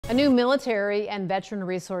A new military and veteran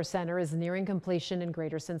resource center is nearing completion in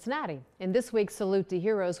Greater Cincinnati. In this week's Salute to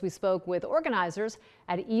Heroes, we spoke with organizers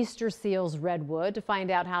at Easter Seals Redwood to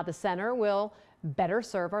find out how the center will better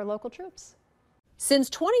serve our local troops. Since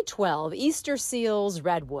 2012, Easter Seals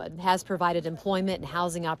Redwood has provided employment and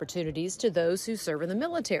housing opportunities to those who serve in the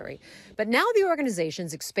military. But now the organization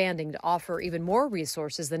is expanding to offer even more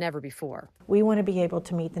resources than ever before. We want to be able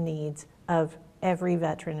to meet the needs of every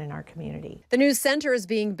veteran in our community. The new center is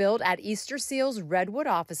being built at Easter Seals Redwood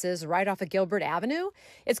offices right off of Gilbert Avenue.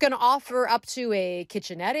 It's going to offer up to a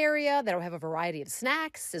kitchenette area that will have a variety of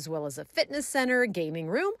snacks, as well as a fitness center, gaming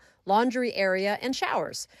room, laundry area, and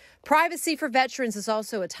showers. Privacy for veterans is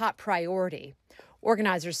also a top priority.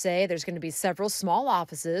 Organizers say there's going to be several small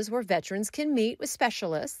offices where veterans can meet with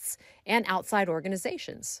specialists and outside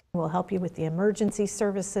organizations. We'll help you with the emergency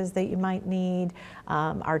services that you might need.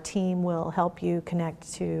 Our team will help you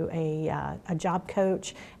connect to a job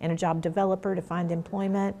coach and a job developer to find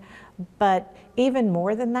employment. But even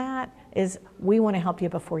more than that is we want to help you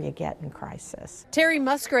before you get in crisis. Terry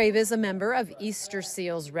Musgrave is a member of Easter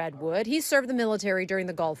Seals Redwood. He served the military during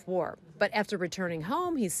the Gulf War. But after returning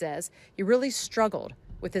home, he says he really struggled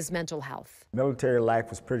with his mental health. Military life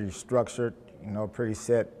was pretty structured, pretty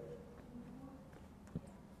set.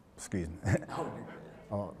 Excuse me.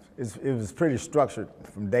 It was pretty structured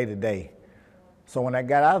from day to day. So when I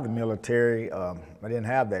got out of the military, I didn't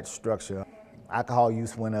have that structure. Alcohol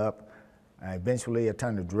use went up. Eventually I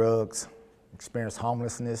turned to drugs, experienced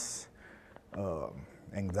homelessness,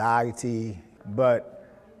 anxiety. But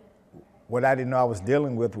what I didn't know I was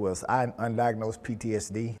dealing with was undiagnosed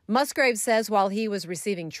PTSD. Musgrave says while he was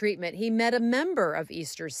receiving treatment, he met a member of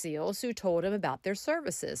Easter Seals who told him about their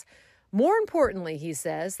services. More importantly, he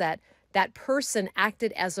says that person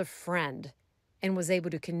acted as a friend and was able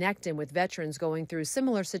to connect him with veterans going through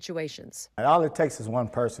similar situations. And all it takes is one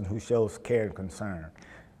person who shows care and concern.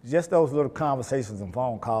 Just those little conversations and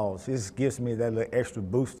phone calls, just gives me that little extra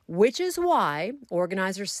boost. Which is why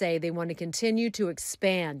organizers say they want to continue to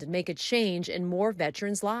expand and make a change in more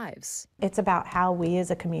veterans' lives. It's about how we as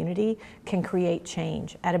a community can create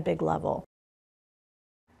change at a big level.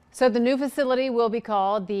 So the new facility will be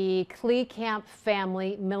called the Klekamp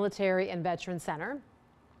Family Military and Veteran Center.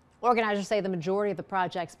 Organizers say the majority of the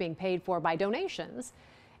project's being paid for by donations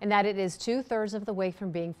and that it is 2/3 of the way from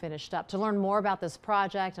being finished up. To learn more about this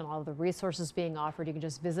project and all of the resources being offered, you can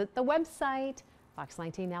just visit the website,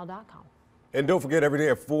 fox19now.com. And don't forget, every day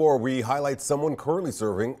at 4, we highlight someone currently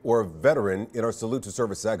serving or a veteran in our Salute to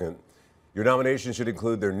Service segment. Your nomination should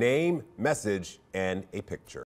include their name, message, and a picture.